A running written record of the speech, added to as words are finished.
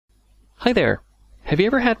Hi there. Have you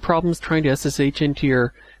ever had problems trying to SSH into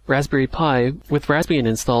your Raspberry Pi with Raspbian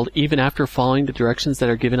installed even after following the directions that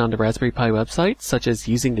are given on the Raspberry Pi website, such as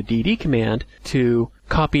using the dd command to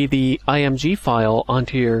copy the img file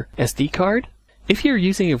onto your SD card? If you're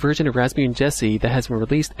using a version of Raspbian Jessie that has been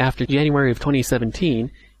released after January of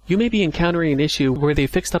 2017, you may be encountering an issue where they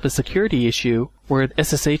fixed up a security issue where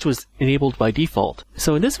SSH was enabled by default.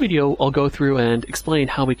 So in this video, I'll go through and explain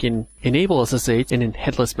how we can enable SSH in a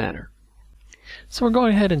headless manner. So we're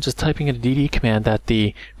going ahead and just typing in a dd command that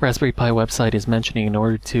the Raspberry Pi website is mentioning in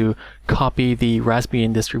order to copy the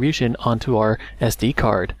Raspbian distribution onto our SD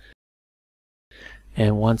card.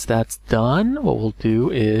 And once that's done, what we'll do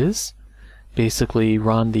is basically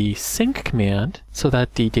run the sync command so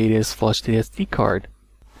that the data is flushed to the SD card.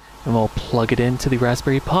 And we'll plug it into the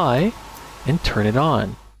Raspberry Pi and turn it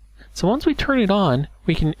on. So once we turn it on,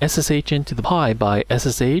 we can SSH into the Pi by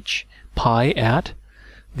SSH Pi at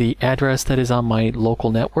the address that is on my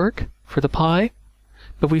local network for the Pi,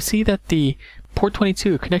 but we see that the port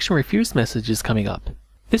 22 connection refused message is coming up.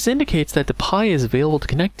 This indicates that the Pi is available to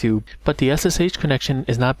connect to, but the SSH connection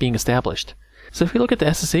is not being established. So if you look at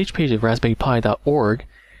the SSH page of raspberrypi.org,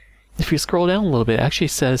 if you scroll down a little bit, it actually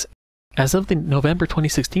says, as of the November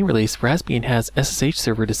 2016 release, Raspbian has SSH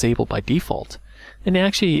server disabled by default. And it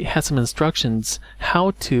actually has some instructions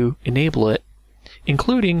how to enable it,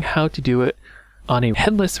 including how to do it on a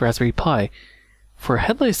headless Raspberry Pi. For a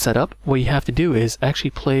headless setup, what you have to do is actually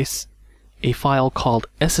place a file called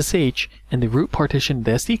SSH in the root partition of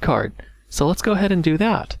the SD card. So let's go ahead and do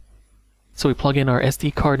that. So we plug in our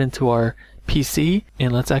SD card into our PC,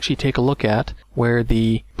 and let's actually take a look at where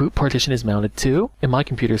the boot partition is mounted to. In my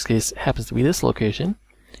computer's case, it happens to be this location.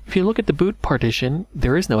 If you look at the boot partition,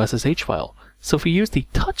 there is no SSH file. So if we use the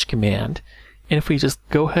touch command, and if we just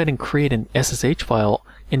go ahead and create an SSH file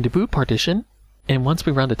in the boot partition, and once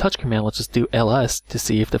we run the touch command, let's just do ls to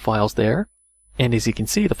see if the file's there. And as you can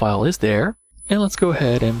see, the file is there. And let's go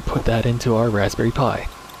ahead and put that into our Raspberry Pi.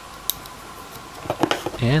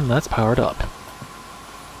 And that's powered up.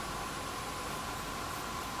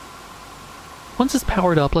 Once it's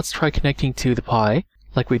powered up, let's try connecting to the Pi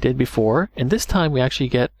like we did before. And this time we actually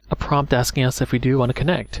get a prompt asking us if we do want to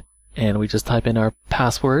connect. And we just type in our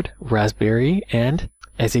password, Raspberry, and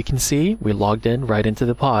as you can see, we logged in right into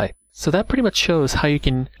the Pi. So that pretty much shows how you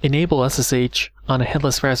can enable SSH on a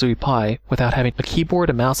headless Raspberry Pi without having a keyboard,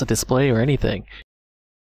 a mouse, a display, or anything.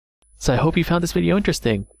 So I hope you found this video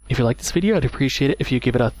interesting. If you liked this video, I'd appreciate it if you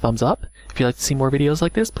give it a thumbs up. If you'd like to see more videos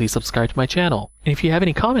like this, please subscribe to my channel. And if you have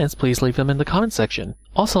any comments, please leave them in the comment section.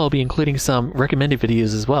 Also, I'll be including some recommended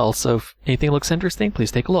videos as well, so if anything looks interesting,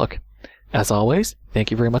 please take a look. As always, thank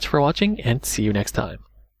you very much for watching, and see you next time.